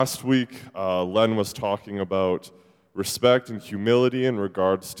Last week, Len was talking about respect and humility in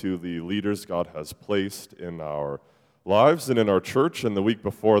regards to the leaders God has placed in our lives and in our church. And the week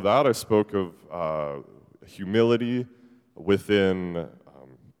before that, I spoke of humility within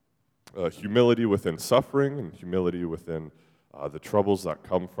suffering and humility within the troubles that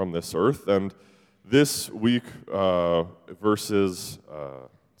come from this earth. And this week, verses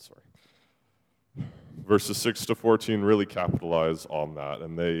 6 to 14 really capitalize on that,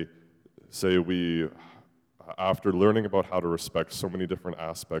 and they say after learning about how to respect so many different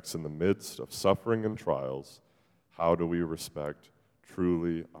aspects in the midst of suffering and trials, how do we respect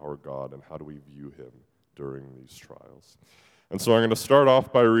truly our God, and how do we view Him during these trials? And so I'm going to start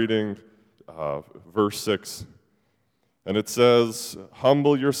off by reading verse 6, and it says,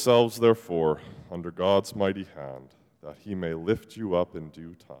 "Humble yourselves, therefore, under God's mighty hand, that He may lift you up in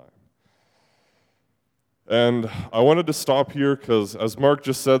due time." And I wanted to stop here because, as Mark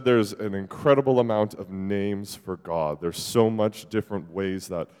just said, there's an incredible amount of names for God. There's so much different ways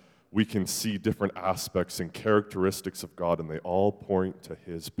that we can see different aspects and characteristics of God, and they all point to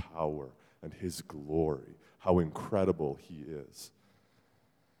His power and His glory, how incredible He is.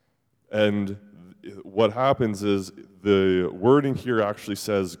 And what happens is the wording here actually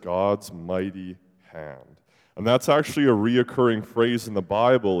says God's mighty hand. And that's actually a reoccurring phrase in the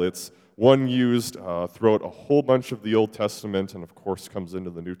Bible. It's one used throughout a whole bunch of the Old Testament, and of course comes into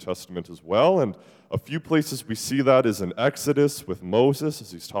the New Testament as well. And a few places we see that is in Exodus with Moses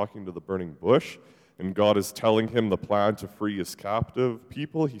as he's talking to the burning bush, and God is telling him the plan to free his captive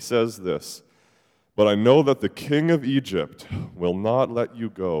people. He says this, "But I know that the king of Egypt will not let you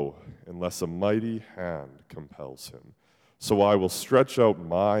go unless a mighty hand compels him. So I will stretch out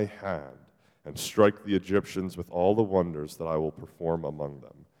my hand and strike the Egyptians with all the wonders that I will perform among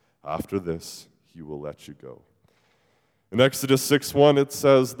them. After this, He will let you go." In Exodus 6:1, it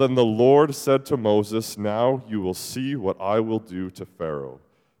says, "Then the Lord said to Moses, 'Now you will see what I will do to Pharaoh.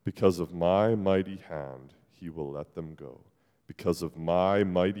 Because of my mighty hand, he will let them go. Because of my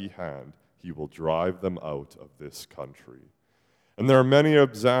mighty hand, he will drive them out of this country.'" And there are many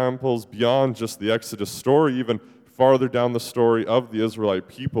examples beyond just the Exodus story, even farther down the story of the Israelite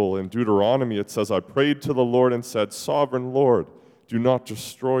people. In Deuteronomy, it says, "I prayed to the Lord and said, 'Sovereign Lord, do not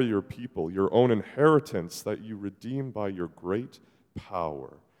destroy your people, your own inheritance that you redeemed by your great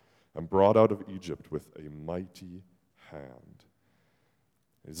power and brought out of Egypt with a mighty hand.'"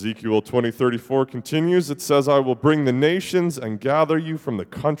 Ezekiel 20:34 continues. It says, "I will bring the nations and gather you from the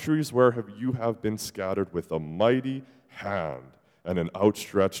countries where you have been scattered with a mighty hand and an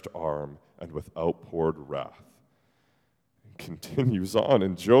outstretched arm and with outpoured wrath." Continues on.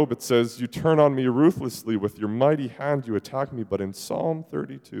 In Job, it says, "You turn on me ruthlessly. With your mighty hand you attack me." But in Psalm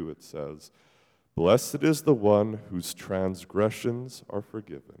 32, it says, "Blessed is the one whose transgressions are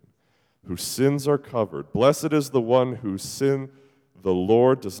forgiven, whose sins are covered. Blessed is the one whose sin the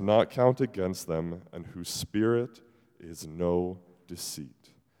Lord does not count against them, and whose spirit is no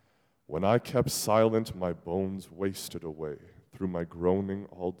deceit. When I kept silent, my bones wasted away through my groaning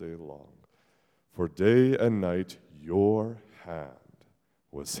all day long. For day and night your hand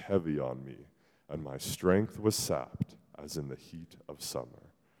was heavy on me, and my strength was sapped as in the heat of summer.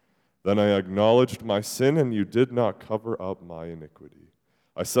 Then I acknowledged my sin, and you did not cover up my iniquity.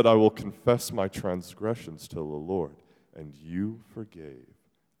 I said, I will confess my transgressions to the Lord, and you forgave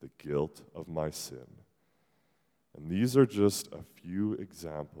the guilt of my sin." And these are just a few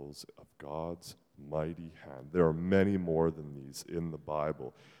examples of God's mighty hand. There are many more than these in the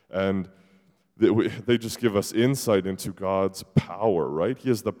Bible. And they just give us insight into God's power, right? He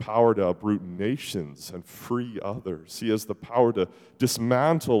has the power to uproot nations and free others. He has the power to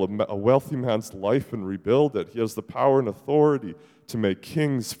dismantle a wealthy man's life and rebuild it. He has the power and authority to make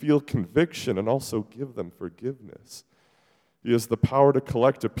kings feel conviction and also give them forgiveness. He has the power to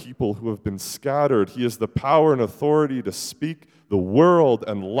collect a people who have been scattered. He has the power and authority to speak the world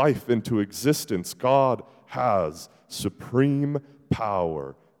and life into existence. God has supreme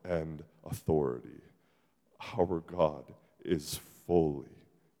power and authority. Our God is fully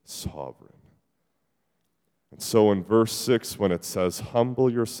sovereign. And so in verse 6, when it says, "Humble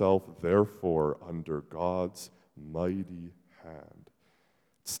yourself, therefore, under God's mighty hand,"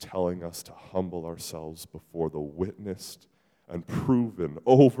 it's telling us to humble ourselves before the witnessed and proven,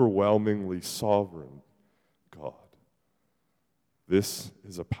 overwhelmingly sovereign God. This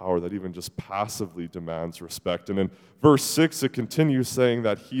is a power that even just passively demands respect. And in verse 6, it continues saying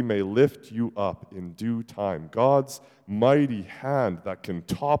that He may lift you up in due time. God's mighty hand that can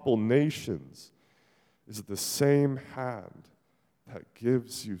topple nations is the same hand that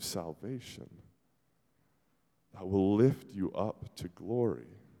gives you salvation, that will lift you up to glory.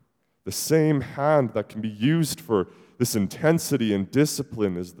 The same hand that can be used for this intensity and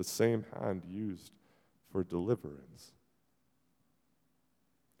discipline is the same hand used for deliverance.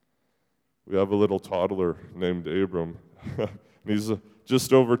 We have a little toddler named Abram. He's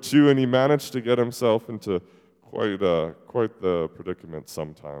just over 2, and he managed to get himself into quite the predicament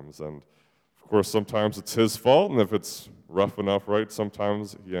sometimes. And of course, sometimes it's his fault, and if it's rough enough, right,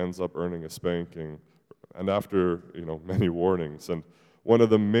 sometimes he ends up earning a spanking, and after many warnings. And one of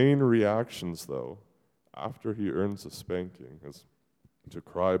the main reactions, though, after he earns a spanking, is to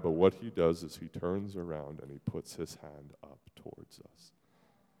cry. But what he does is he turns around and he puts his hand up towards us,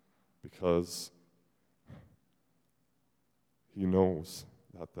 because he knows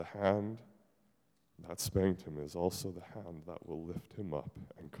that the hand that spanked him is also the hand that will lift him up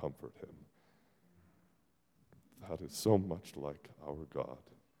and comfort him. That is so much like our God.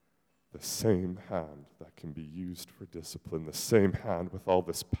 The same hand that can be used for discipline, the same hand with all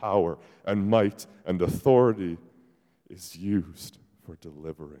this power and might and authority is used for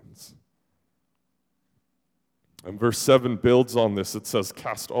deliverance. And verse 7 builds on this. It says,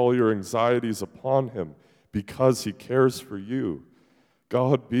 "Cast all your anxieties upon him because he cares for you."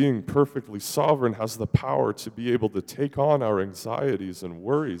 God, being perfectly sovereign, has the power to be able to take on our anxieties and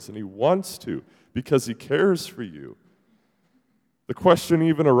worries, and he wants to because he cares for you. The question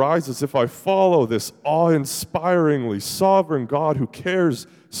even arises, if I follow this awe-inspiringly sovereign God who cares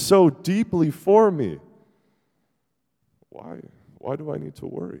so deeply for me, why do I need to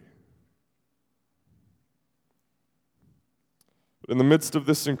worry? But in the midst of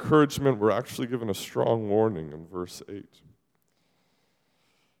this encouragement, we're actually given a strong warning in verse 8.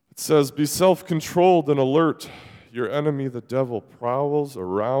 It says, "Be self-controlled and alert. Your enemy, the devil, prowls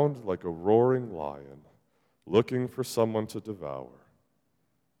around like a roaring lion, looking for someone to devour."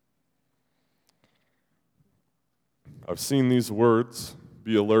 I've seen these words,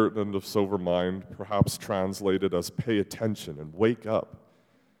 "be alert and of sober mind," perhaps translated as "pay attention and wake up."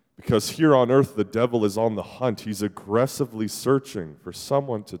 Because here on earth, the devil is on the hunt. He's aggressively searching for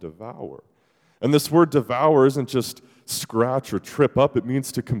someone to devour. And this word devour isn't just scratch or trip up, it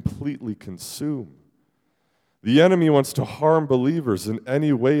means to completely consume. The enemy wants to harm believers in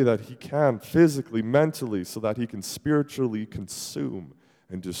any way that he can, physically, mentally, so that he can spiritually consume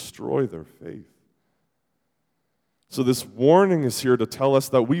and destroy their faith. So this warning is here to tell us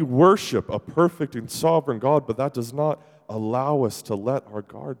that we worship a perfect and sovereign God, but that does not allow us to let our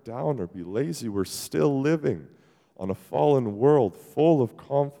guard down or be lazy. We're still living on a fallen world full of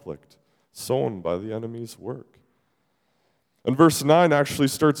conflict sown by the enemy's work. And verse 9 actually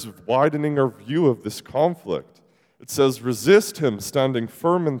starts widening our view of this conflict. It says, "Resist him, standing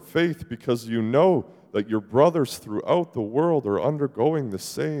firm in faith, because you know that your brothers throughout the world are undergoing the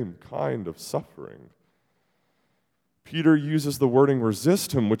same kind of suffering." Peter uses the wording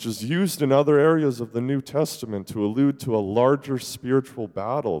 "resist him," which is used in other areas of the New Testament to allude to a larger spiritual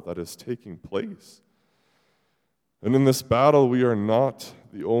battle that is taking place. And in this battle, we are not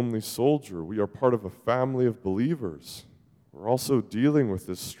the only soldier. We are part of a family of believers. We're also dealing with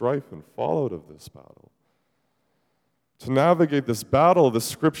this strife and fallout of this battle. To navigate this battle, the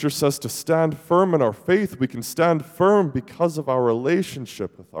scripture says to stand firm in our faith. We can stand firm because of our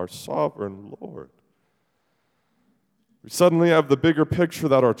relationship with our sovereign Lord. We suddenly have the bigger picture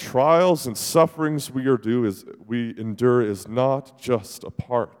that our trials and sufferings we endure is not just a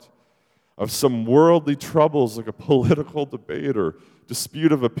part of some worldly troubles like a political debate or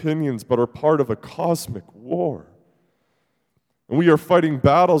dispute of opinions, but are part of a cosmic war. And we are fighting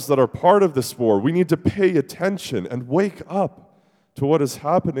battles that are part of this war. We need to pay attention and wake up to what is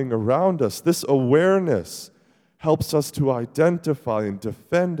happening around us. This awareness helps us to identify and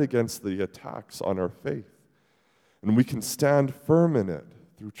defend against the attacks on our faith. And we can stand firm in it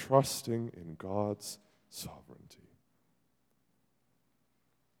through trusting in God's sovereignty.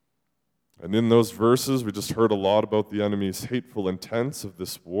 And in those verses, we just heard a lot about the enemy's hateful intents of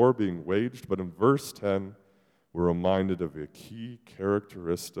this war being waged. But in verse 10, we're reminded of a key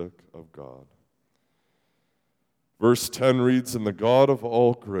characteristic of God. Verse 10 reads, "And the God of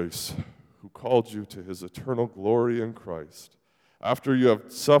all grace, who called you to his eternal glory in Christ, after you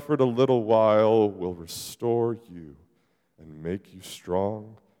have suffered a little while, will restore you and make you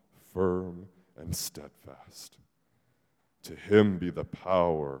strong, firm, and steadfast. To him be the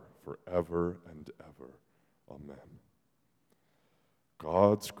power forever and ever. Amen."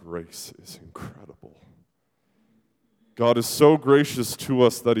 God's grace is incredible. God is so gracious to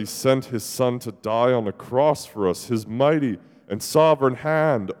us that he sent his Son to die on a cross for us. His mighty and sovereign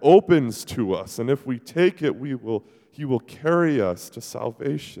hand opens to us, and if we take it, he will carry us to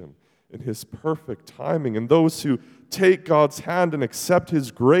salvation in his perfect timing. And those who take God's hand and accept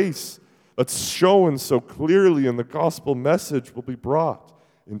His grace that's shown so clearly in the gospel message will be brought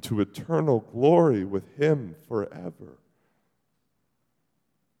into eternal glory with Him forever.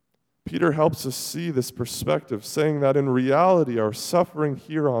 Peter helps us see this perspective, saying that in reality, our suffering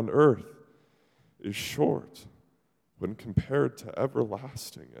here on earth is short when compared to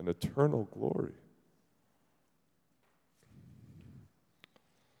everlasting and eternal glory.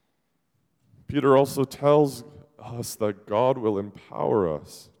 Peter also tells us that God will empower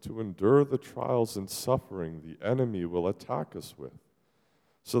us to endure the trials and suffering the enemy will attack us with,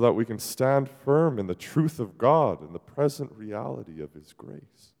 so that we can stand firm in the truth of God and the present reality of His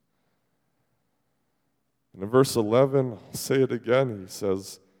grace. And in verse 11, I'll say it again, he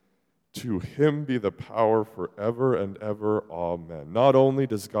says, "To Him be the power forever and ever, amen." Not only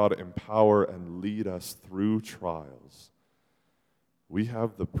does God empower and lead us through trials, we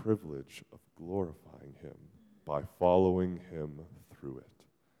have the privilege of glorifying Him by following Him through it.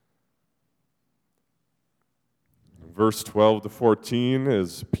 In verse 12 to 14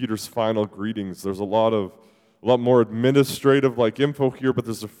 is Peter's final greetings. There's a lot more administrative like info here, but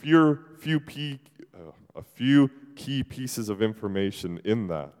there's a few key pieces of information in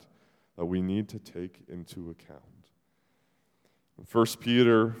that we need to take into account. In 1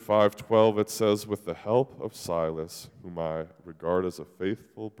 Peter 5:12 it says, "With the help of Silas, whom I regard as a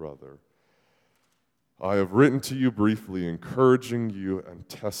faithful brother, I have written to you briefly, encouraging you and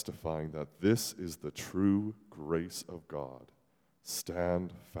testifying that this is the true grace of God.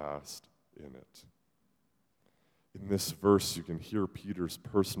 Stand fast in it." In this verse, you can hear Peter's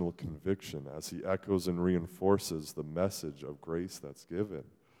personal conviction as he echoes and reinforces the message of grace that's given.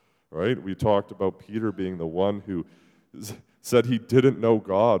 Right? We talked about Peter being the one who said he didn't know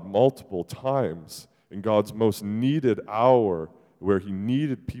God multiple times in God's most needed hour, where he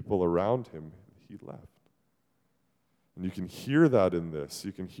needed people around him, he left. And you can hear that in this.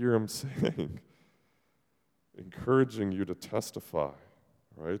 You can hear him saying, encouraging you to testify,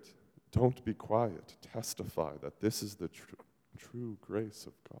 right? Don't be quiet. Testify that this is the true grace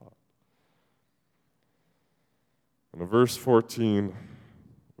of God. And in verse 14,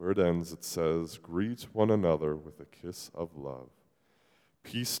 where it ends, it says, "Greet one another with a kiss of love.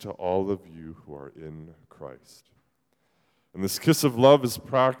 Peace to all of you who are in Christ." And this kiss of love is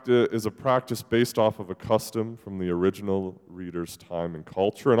a practice based off of a custom from the original reader's time and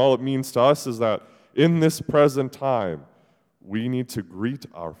culture. And all it means to us is that in this present time, we need to greet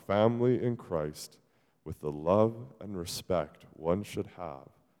our family in Christ with the love and respect one should have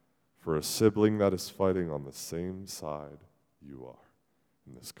for a sibling that is fighting on the same side you are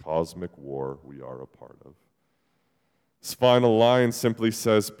in this cosmic war we are a part of. This final line simply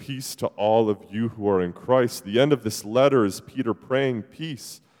says, "Peace to all of you who are in Christ." The end of this letter is Peter praying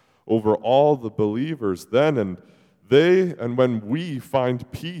peace over all the believers then, and when we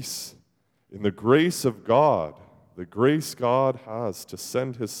find peace in the grace of God, the grace God has to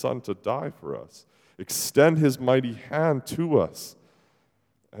send His Son to die for us, extend His mighty hand to us,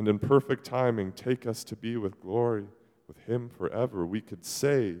 and in perfect timing take us to be with glory with Him forever, we could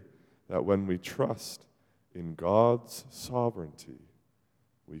say that when we trust in God's sovereignty,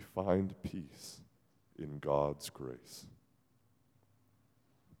 we find peace in God's grace.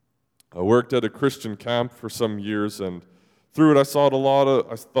 I worked at a Christian camp for some years, and through it I saw a lot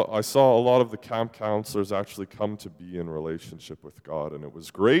of the camp counselors actually come to be in relationship with God, and it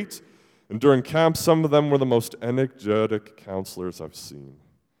was great. And during camp, some of them were the most energetic counselors I've seen.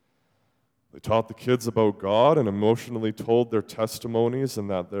 They taught the kids about God and emotionally told their testimonies and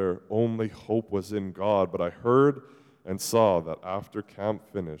that their only hope was in God. But I heard and saw that after camp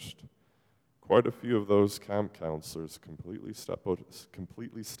finished, quite a few of those camp counselors completely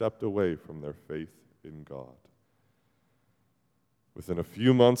stepped away from their faith in God. Within a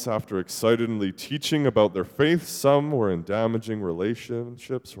few months after excitedly teaching about their faith, some were in damaging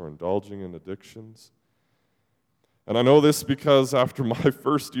relationships or indulging in addictions. And I know this because after my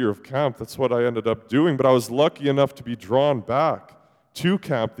first year of camp, that's what I ended up doing. But I was lucky enough to be drawn back to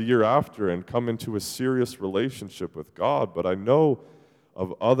camp the year after and come into a serious relationship with God. But I know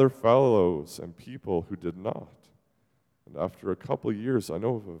of other fellows and people who did not. And after a couple years, I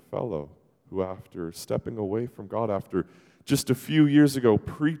know of a fellow who, after stepping away from God, after just a few years ago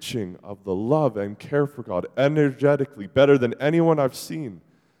preaching of the love and care for God energetically, better than anyone I've seen,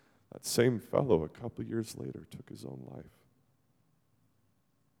 that same fellow, a couple years later, took his own life.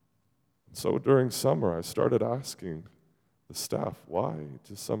 And so during summer, I started asking the staff, why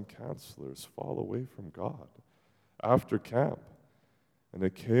do some counselors fall away from God after camp? And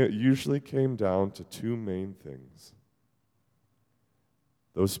it usually came down to two main things.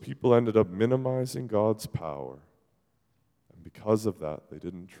 Those people ended up minimizing God's power Because of that, they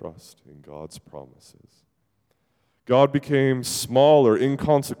didn't trust in God's promises. God became small or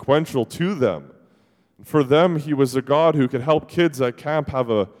inconsequential to them. And for them, he was a God who could help kids at camp have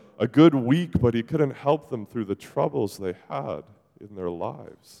a good week, but he couldn't help them through the troubles they had in their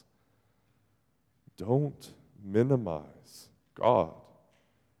lives. Don't minimize God.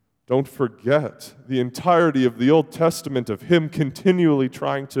 Don't forget the entirety of the Old Testament of him continually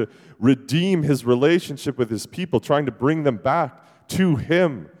trying to redeem his relationship with his people, trying to bring them back to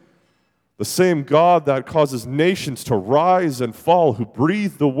him. The same God that causes nations to rise and fall, who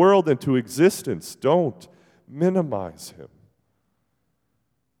breathed the world into existence. Don't minimize him.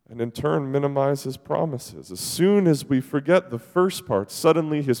 And in turn, minimize his promises. As soon as we forget the first part,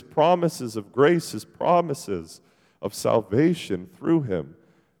 suddenly his promises of grace, his promises of salvation through him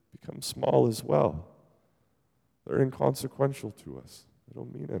become small as well. They're inconsequential to us. They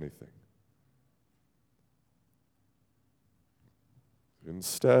don't mean anything.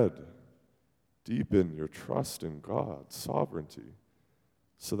 Instead, deepen your trust in God's sovereignty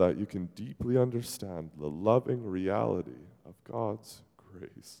so that you can deeply understand the loving reality of God's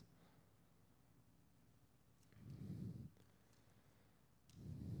grace.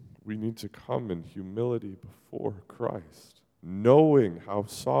 We need to come in humility before Christ, knowing how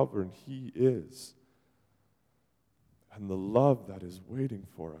sovereign he is and the love that is waiting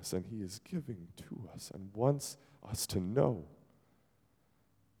for us and he is giving to us and wants us to know.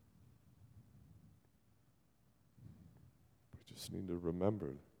 We just need to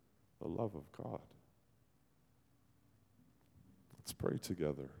remember the love of God. Let's pray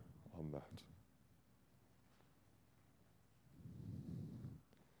together on that.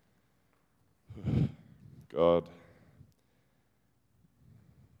 God,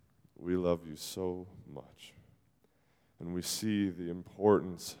 we love you so much. And we see the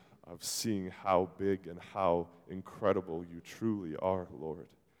importance of seeing how big and how incredible you truly are, Lord.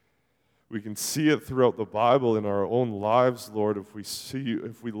 We can see it throughout the Bible in our own lives, Lord. If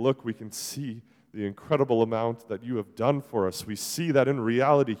we look, we can see the incredible amount that you have done for us. We see that in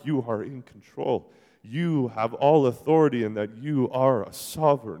reality you are in control. You have all authority and that you are a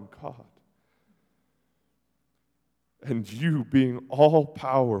sovereign God. And you being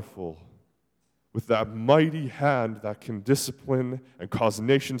all-powerful with that mighty hand that can discipline and cause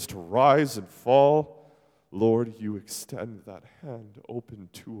nations to rise and fall, Lord, you extend that hand open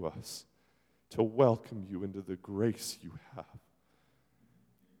to us to welcome you into the grace you have.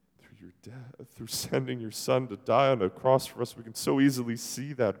 Through your death, through sending your Son to die on a cross for us, we can so easily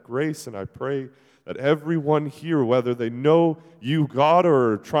see that grace, and I pray that everyone here, whether they know you, God,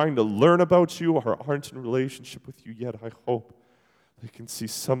 or are trying to learn about you or aren't in relationship with you yet, I hope they can see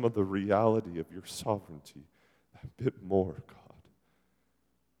some of the reality of your sovereignty a bit more, God.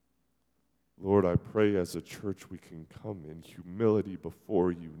 Lord, I pray as a church we can come in humility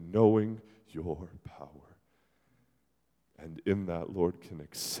before you, knowing your power. And in that, Lord, can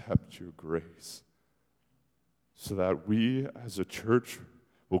accept your grace so that we as a church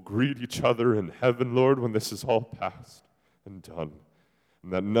will greet each other in heaven, Lord, when this is all past and done.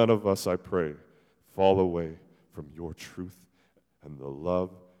 And that none of us, I pray, fall away from your truth and the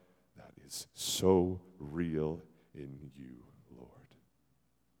love that is so real in you, Lord.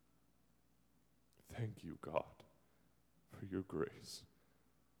 Thank you, God, for your grace.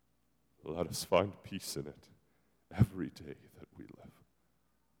 Let us find peace in it every day that we live.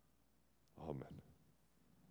 Amen.